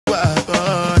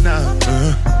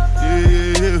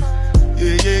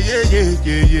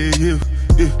This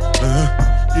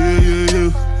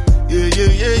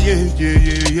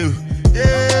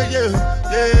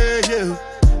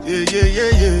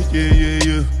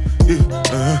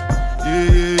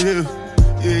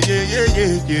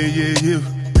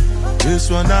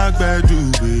one I gotta do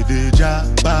with the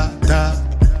jabata.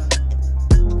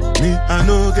 Me, I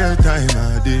no get time,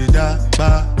 I did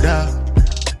that.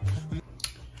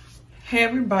 Hey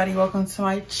everybody, welcome to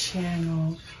my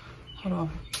channel. Hold on.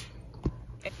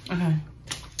 Okay.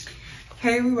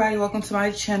 Hey everybody, welcome to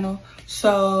my channel.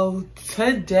 So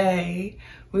today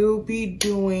we will be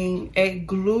doing a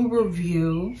glue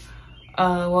review.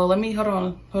 Well, let me hold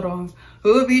on.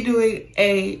 We will be doing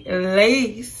a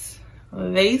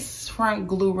lace front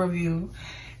glue review,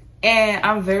 and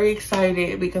I'm very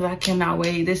excited because I cannot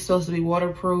wait. This is supposed to be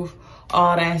waterproof,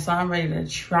 all that, so I'm ready to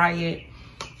try it.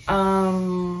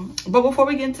 But before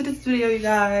we get into this video, you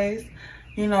guys,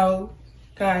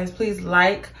 guys, please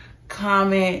like,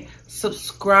 comment,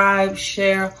 subscribe,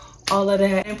 share, all of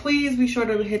that, and please be sure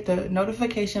to hit the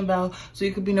notification bell so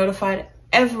you can be notified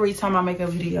every time I make a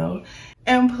video.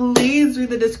 And please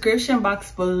read the description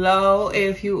box below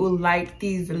if you would like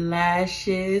these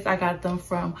lashes. I got them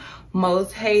from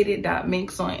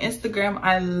mosthated.minx on Instagram.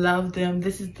 I love them.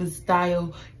 This is the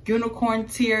style unicorn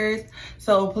tears.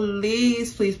 So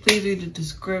please read the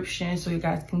description so you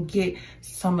guys can get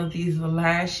some of these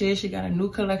lashes. She got a new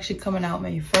collection coming out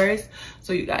May 1st.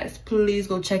 So you guys, please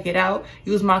go check it out.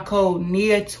 Use my code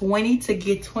NIA20 to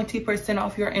get 20%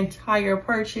 off your entire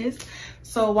purchase.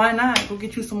 So why not go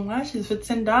get you some lashes for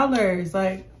 $10?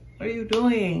 Like, what are you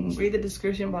doing? Read the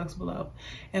description box below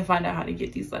and find out how to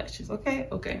get these lashes.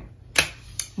 Okay.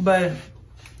 But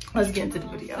let's get into the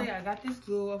video. So yeah, I got this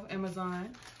glue off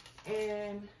Amazon,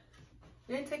 and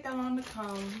it didn't take that long to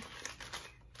come.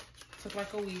 Took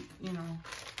like a week,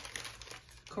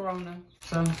 Corona.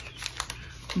 So,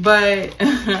 but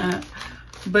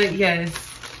yes,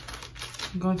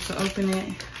 I'm going to open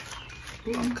it.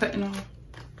 Ooh, I'm cutting off.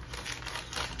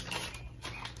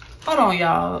 Hold on,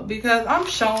 y'all, because I'm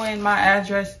showing my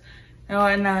address and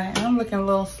whatnot, and I'm looking a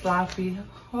little sloppy.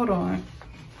 Hold on.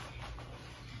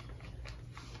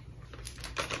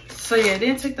 So yeah, it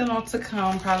didn't take that long to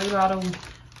come. Probably about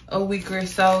a week or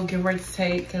so, give or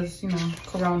take, because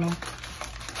Corona. I'm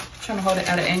trying to hold it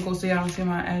at an angle so y'all don't see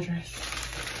my address.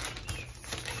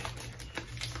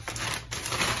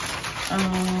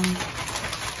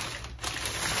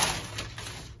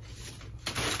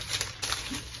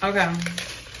 Okay.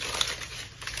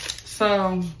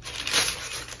 So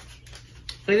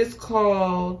it is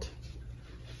called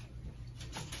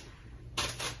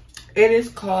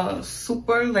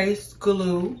Super Lace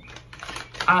Glue,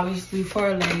 obviously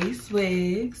for lace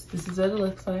wigs. This is what it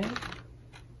looks like.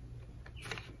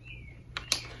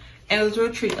 And it was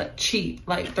real cheap,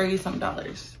 like $30-some.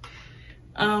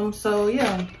 So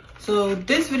yeah. So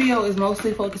this video is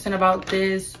mostly focusing about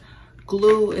this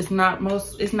glue. It's not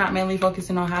mainly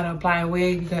focusing on how to apply a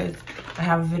wig, because I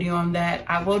have a video on that.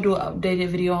 I will do an updated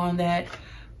video on that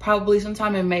probably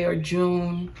sometime in May or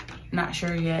June, not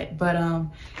sure yet. But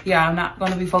yeah, I'm not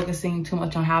going to be focusing too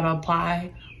much on how to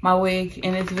apply my wig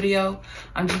in this video.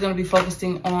 I'm just going to be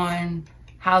focusing on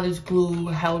how this glue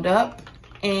held up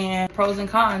and pros and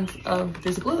cons of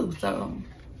this glue. So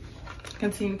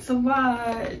continue to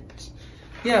watch.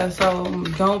 Yeah, so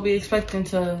don't be expecting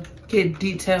to get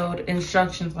detailed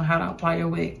instructions on how to apply your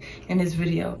wig in this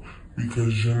video,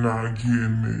 because you're not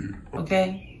getting it.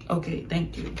 Okay,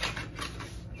 thank you.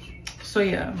 So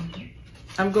yeah,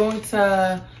 I'm going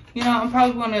to, I'm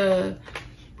probably going to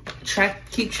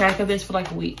keep track of this for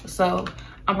like a week. So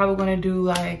I'm probably going to do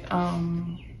like,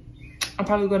 I'm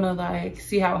probably going to like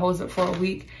see how it holds up for a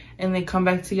week and then come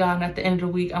back to y'all. And at the end of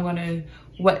the week, I'm going to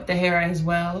wet the hair as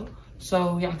well,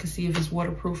 so y'all can see if it's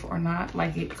waterproof or not,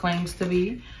 like it claims to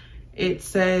be. It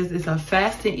says it's a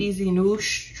fast and easy new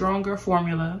stronger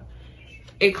formula.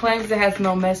 It claims it has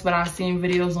no mess, but I've seen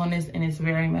videos on this and it's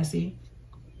very messy.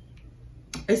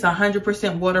 It's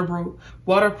 100%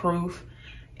 waterproof,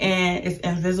 and it's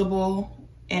invisible,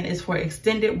 and it's for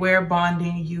extended wear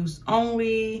bonding use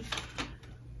only.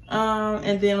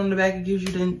 And then on the back it gives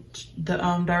you the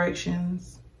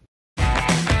directions.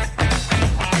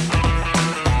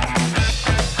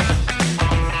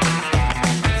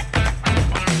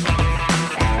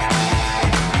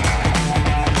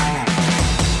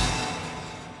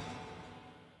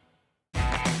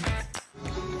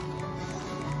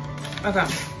 Okay.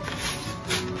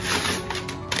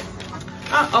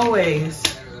 I always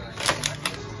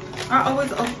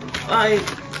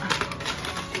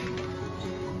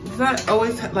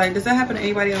like, does that happen to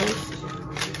anybody else?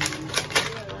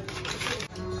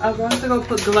 I'm going to go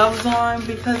put gloves on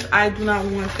because I do not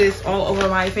want this all over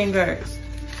my fingers.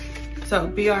 So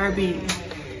BRB.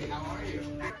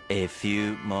 A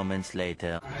few moments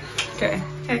later. Okay.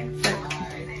 Hey.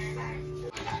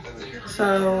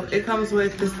 So it comes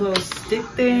with this little stick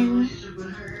thing.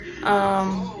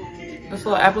 This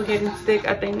little applicating stick,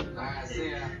 I think.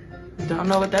 Don't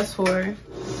know what that's for.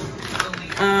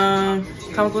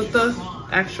 Comes with the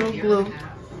actual glue.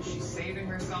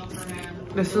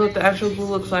 This is what the actual glue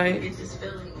looks like.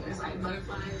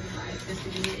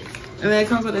 And then it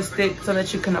comes with a stick so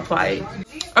that you can apply it.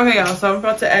 Okay, y'all, so I'm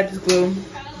about to add this glue.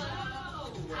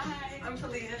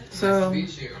 So,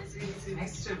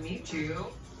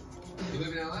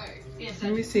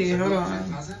 let me see, hold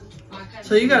on.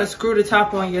 So you gotta screw the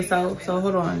top on yourself, so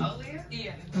hold on.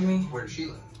 Let me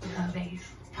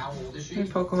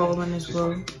poke a hole in this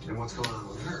glue. And what's going on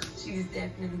with her? She's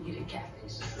definitely getting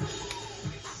catfish.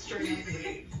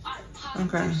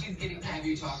 Okay. Have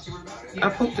you talked to her about it? I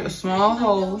poked a small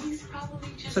hole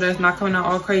so that's not coming out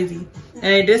all crazy. And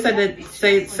they did said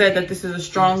that this is a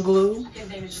strong glue.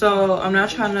 So I'm not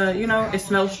trying to, you know, it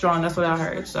smells strong. That's what I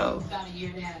heard. So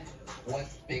What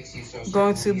makes you so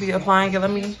going to be applying it.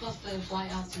 Let me. supposed to fly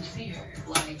out to see her.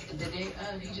 Like the day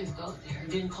of, he just goes there.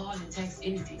 Didn't call and text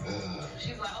anything.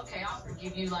 She's like, okay, I'll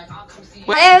forgive you. Like, I'll come see you.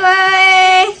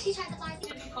 Wait. She tried to fly.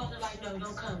 He called her like, no,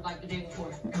 don't come. Like the day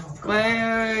before.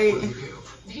 Wait.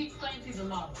 He claims he's a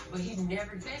model, but he's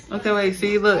never. Okay, wait.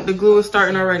 See, look, the glue is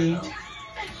starting already.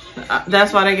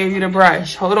 That's why they gave you the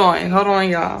brush. Hold on,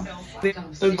 y'all.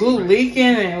 The glue leaking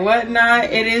and whatnot.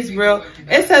 It is real.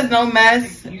 It says no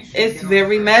mess. It's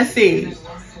very messy.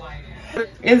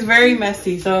 It's very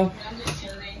messy. So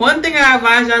one thing I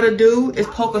advise y'all to do is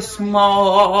poke a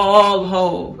small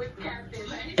hole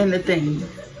in the thing.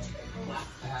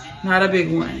 Not a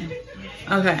big one.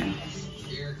 Okay.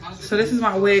 So this is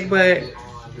my wig, but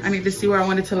I need to see where I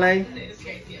want it to lay.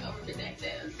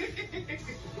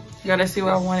 Gotta see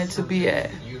where I want it to be at.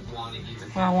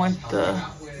 Where I want the...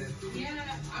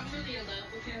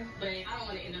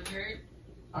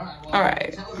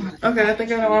 Alright. Okay, I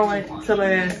think I know where I want it to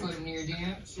lay at.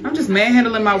 I'm just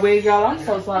manhandling my wig, y'all. I'm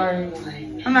so sorry.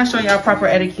 I'm not showing y'all proper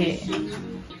etiquette.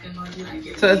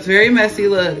 So it's very messy,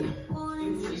 look.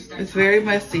 It's very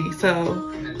messy.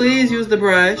 So please use the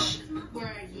brush.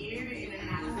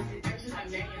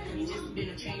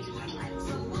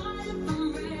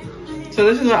 So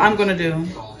this is what I'm gonna do.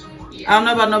 I don't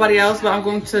know about nobody else, but I'm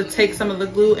going to take some of the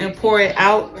glue and pour it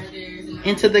out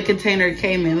into the container it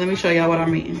came in. Let me show y'all what I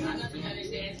mean.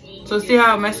 So see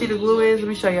how messy the glue is? Let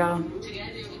me show y'all.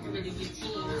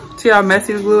 See how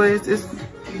messy the glue is?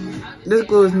 This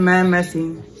glue is mad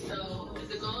messy.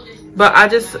 But I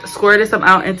just squirted some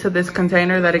out into this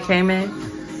container that it came in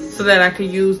so that I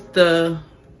could use the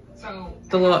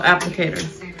little applicator.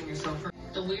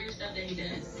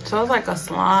 So it's like a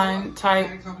slime type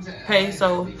paste.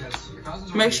 So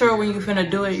make sure when you finna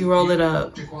do it, you roll it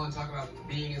up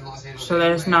so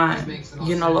that it's not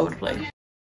getting all over the place.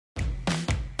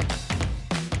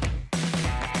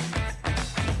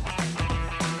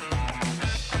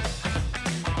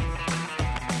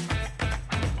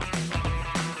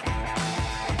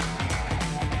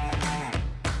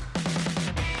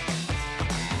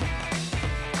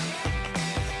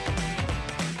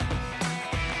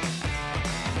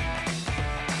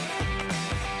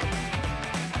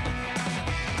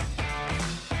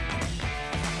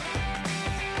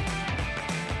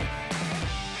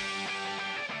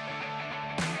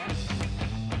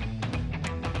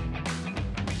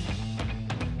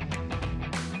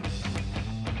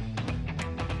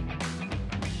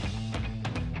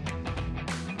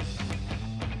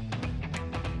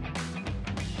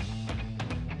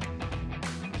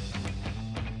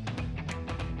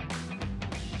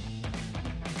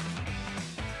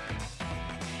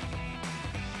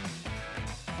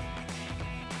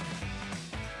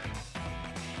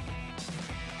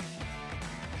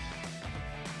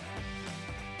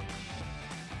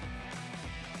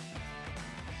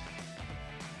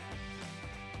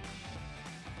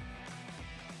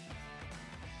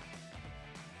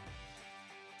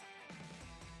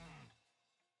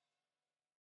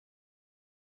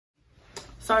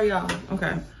 Sorry, y'all.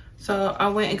 Okay. So I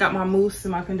went and got my mousse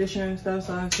and my conditioner and stuff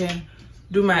so I can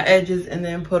do my edges and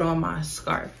then put on my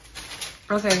scarf.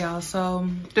 Okay, y'all. So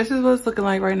this is what it's looking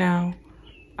like right now.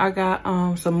 I got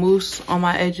some mousse on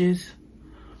my edges.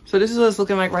 So this is what it's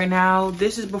looking like right now.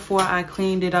 This is before I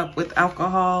cleaned it up with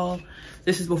alcohol.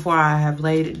 This is before I have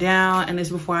laid it down. And this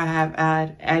is before I have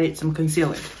added some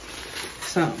concealer.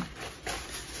 So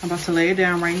I'm about to lay it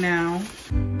down right now.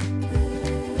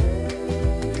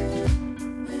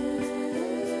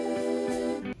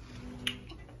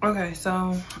 Okay,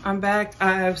 so I'm back.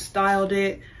 I have styled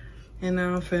it, and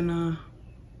now I'm finna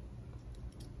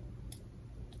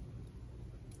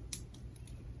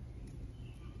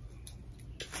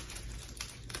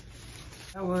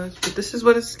but this is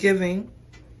what it's giving.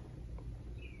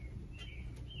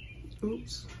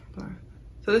 Oops, sorry.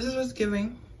 So this is what it's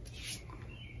giving.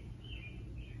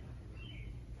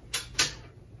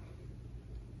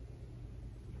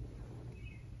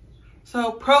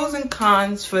 So pros and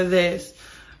cons for this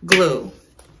glue.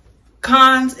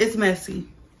 Cons, it's messy.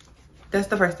 That's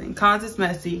the first thing. Cons, it's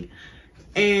messy.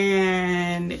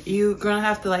 And you're gonna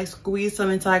have to like squeeze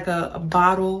some into like a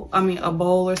bowl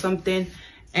or something,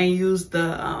 and use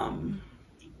the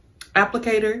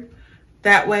applicator.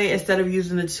 That way, instead of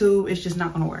using the tube, it's just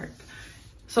not gonna work.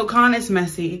 So con is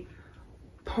messy.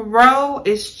 Pro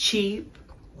is cheap.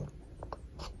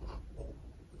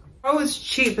 Pro is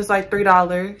cheap, it's like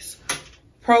 $3.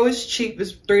 Pro is cheap,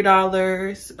 it's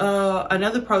 $3.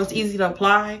 Another pro is easy to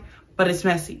apply, but it's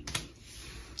messy.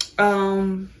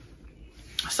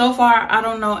 So far, I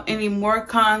don't know any more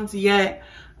cons yet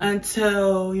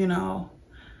until, you know,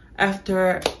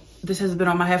 after this has been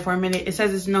on my head for a minute. It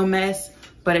says it's no mess,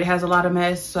 but it has a lot of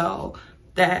mess, so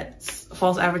that's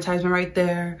false advertisement right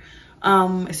there.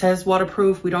 It says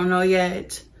waterproof, we don't know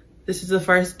yet. This is the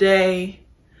first day.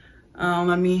 Hold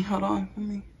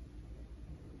on.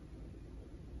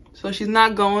 So she's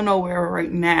not going nowhere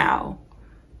right now.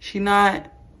 She on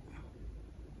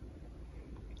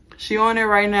it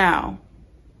right now.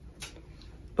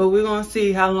 But we're gonna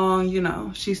see how long, you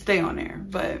know, she stay on there.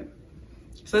 But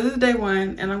so this is day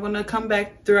 1, and I'm gonna come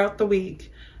back throughout the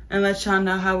week and let y'all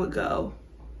know how it go.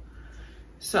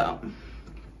 So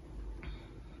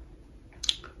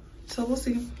we'll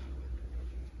see.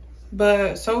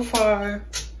 But so far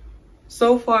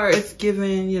it's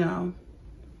giving, you know,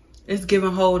 it's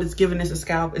giving hold, it's giving us a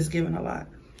scalp, it's giving a lot.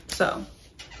 So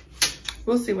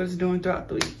we'll see what it's doing throughout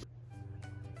the week.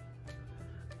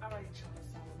 All right, y'all,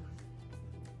 so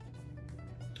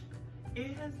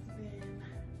it has been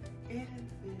at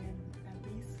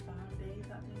least 5 days,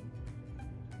 I think,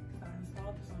 because I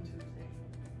installed this on Tuesday.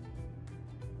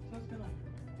 So it's been like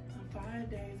 5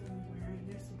 days of wearing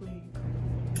this wig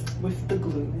with the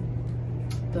glue,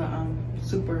 the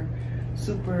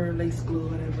super lace glue,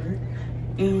 whatever.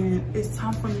 And it's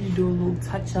time for me to do a little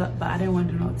touch up, but I didn't want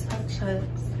to do no touch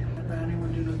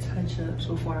ups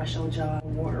before I showed y'all how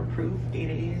waterproof it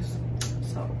is.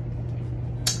 So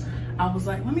I was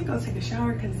like, let me go take a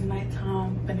shower because it's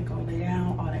nighttime, I'm finna go lay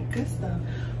down, all that good stuff.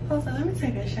 So I was like, let me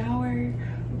take a shower,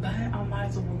 but I might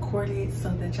as well record it so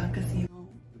that y'all can see.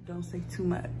 Don't say too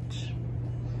much.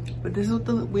 But this is what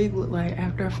the wig looked like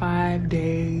after 5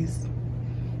 days.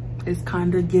 It's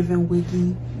kind of giving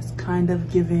wiggy. It's kind of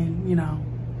giving, you know,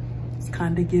 it's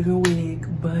kind of giving wig,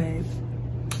 but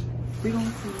we gonna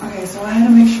see. Okay, so I had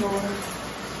to make sure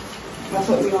I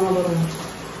put me on a little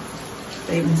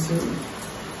bathing suit.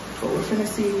 But we're gonna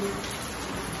see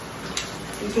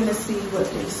what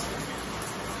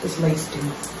this lace do.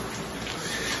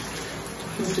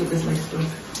 We're gonna see what this lace do.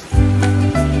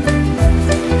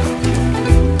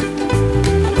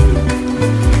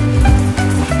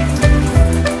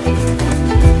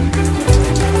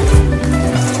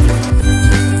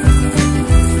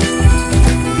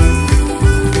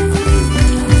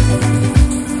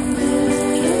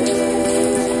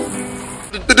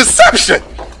 Deception!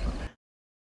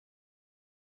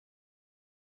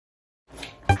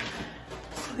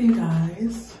 So you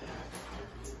guys,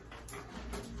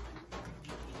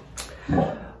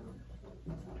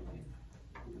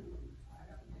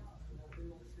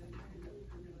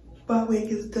 my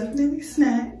wig is definitely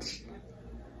snatched.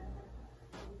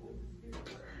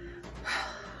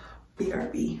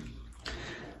 BRB.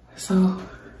 So,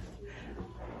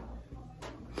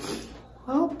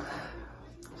 well,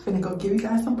 finna go give you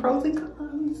guys some pros and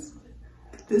cons.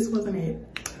 This wasn't it.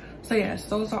 So yes,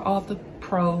 those are all the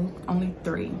pros, only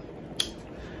 3.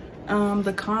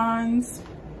 The cons,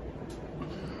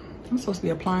 I'm supposed to be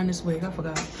applying this wig, I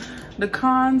forgot. The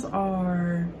cons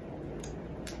are,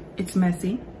 it's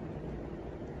messy.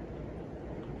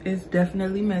 It's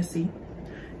definitely messy.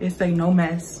 It say no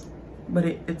mess, but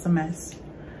it's a mess.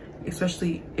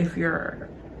 Especially if you're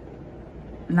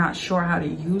not sure how to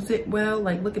use it well.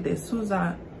 Like, look at this, as soon as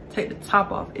I take the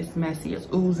top off, it's messy, it's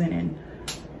oozing and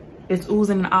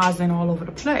oozing all over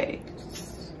the place.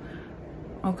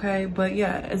 Okay, but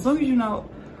yeah, as long as you know,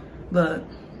 look,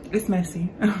 it's messy.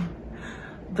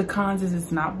 The cons is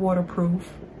it's not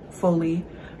waterproof fully.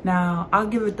 Now, I'll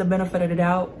give it the benefit of the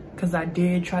doubt because I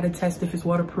did try to test if it's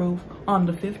waterproof on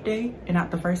the 5th day and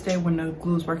not the 1st day when the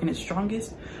glue is working its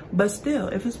strongest. But still,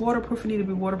 if it's waterproof, it need to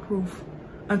be waterproof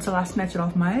until I snatch it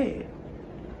off my head.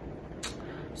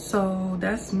 So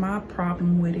that's my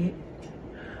problem with it.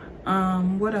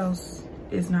 What else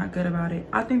is not good about it?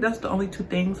 I think that's the only two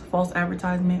things. False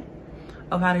advertisement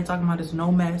of how they talking about it's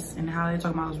no mess and how they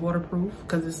talking about it's waterproof,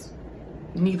 because it's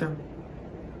neither.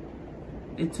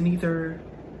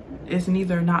 It's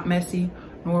neither not messy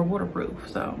nor waterproof.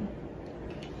 So,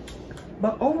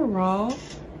 but overall,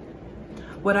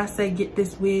 would I say get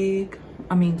this wig?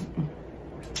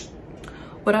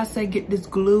 Would I say get this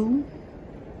glue?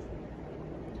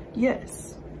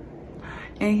 Yes.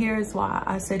 And here's why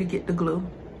I say to get the glue.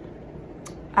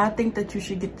 I think that you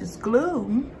should get this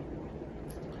glue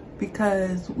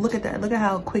because look at that. Look at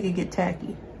how quick it get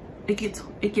tacky. It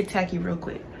get tacky real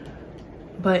quick.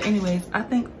 But anyways, I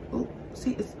think, oh,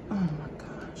 see, it's, oh my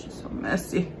gosh, it's so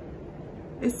messy.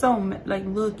 It's so, like,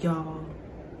 look, y'all.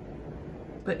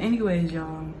 But anyways,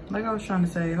 y'all, like I was trying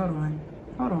to say, hold on,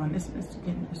 it's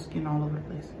getting all over the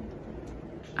place.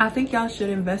 I think y'all should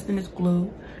invest in this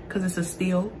glue because it's a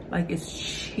steal. Like, it's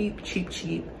cheap,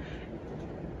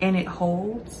 and it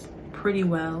holds pretty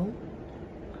well.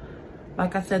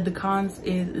 Like I said, the cons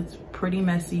is it's pretty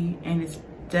messy and it's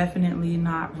definitely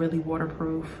not really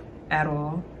waterproof at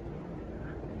all.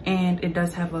 And it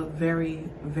does have a very,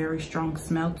 very strong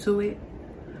smell to it.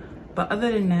 But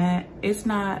other than that, it's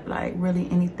not like really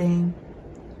anything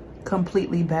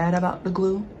completely bad about the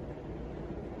glue.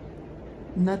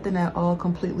 Nothing at all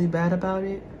completely bad about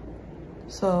it.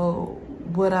 So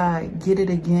would I get it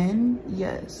again?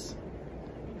 Yes,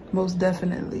 most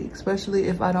definitely. Especially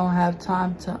if I don't have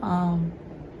time to,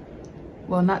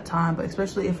 well, not time, but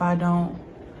especially if I don't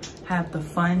have the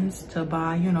funds to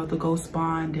buy, you know, the Ghost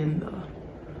Bond and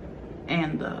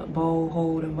the bowl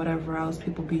hold and whatever else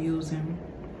people be using.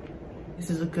 This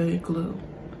is a good glue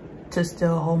to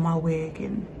still hold my wig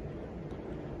in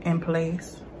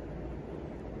place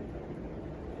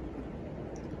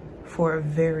for a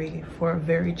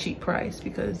very cheap price,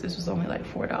 because this was only like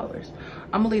 $4.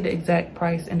 I'm gonna leave the exact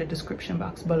price in the description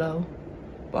box below.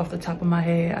 But off the top of my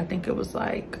head, I think it was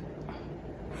like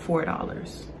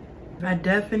 $4. I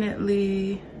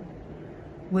definitely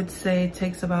would say it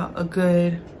takes about a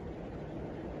good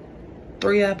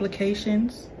 3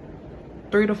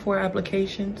 to 4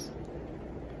 applications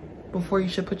before you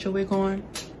should put your wig on.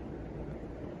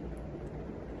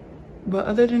 But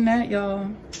other than that,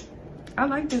 y'all, I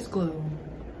like this glue.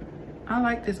 I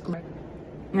like this glue.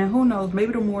 Now, who knows,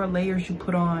 maybe the more layers you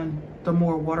put on, the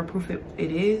more waterproof it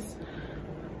is.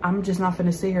 I'm just not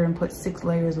gonna sit here and put 6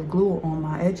 layers of glue on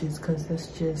my edges, because that's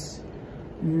just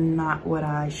not what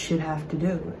I should have to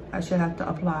do. I should have to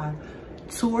apply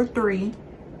 2 or 3,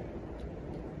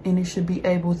 and it should be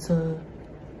able to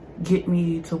get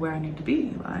me to where I need to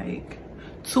be. Like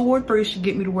 2 or 3 should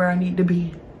get me to where I need to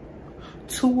be.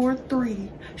 2 or 3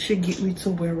 should get me to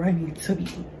where I need to be.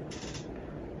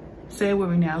 Say it with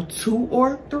me now. 2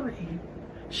 or 3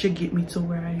 should get me to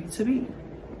where I need to be.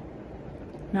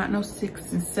 Not no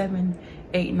 6 and 7,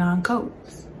 8, 9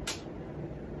 coats.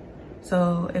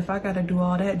 So if I gotta do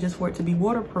all that just for it to be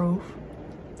waterproof,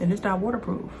 then it's not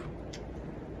waterproof.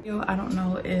 Yo, I don't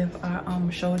know if I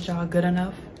showed y'all good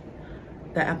enough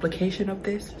the application of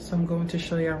this, so I'm going to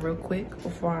show y'all real quick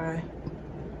before I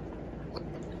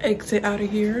exit out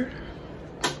of here.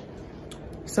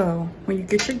 So when you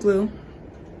get your glue,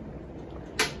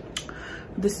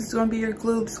 this is going to be your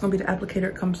glue. This is going to be the applicator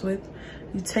it comes with.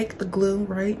 You take the glue,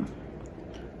 right?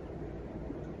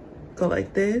 Go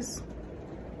like this.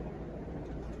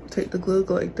 Take the glue,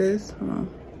 go like this. Hold on,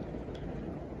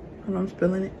 I'm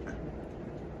spilling it.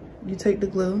 You take the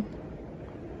glue.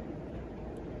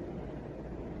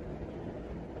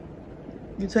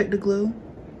 You take the glue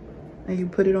and you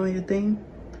put it on your thing.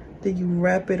 Then you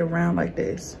wrap it around like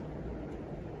this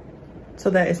so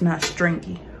that it's not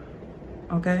stringy,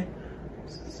 okay?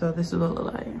 So this is what it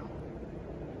looks like,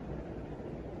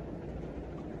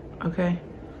 okay?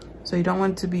 So you don't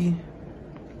want it to be,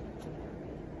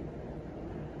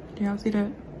 do y'all see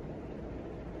that?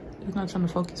 It's not trying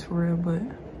to focus for real, but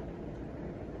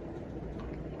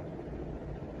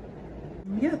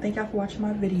yeah, thank y'all for watching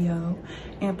my video,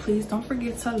 and please don't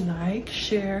forget to like,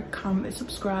 share, comment,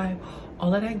 subscribe,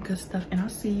 all of that good stuff, and I'll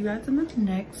see you guys in the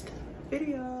next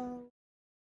video.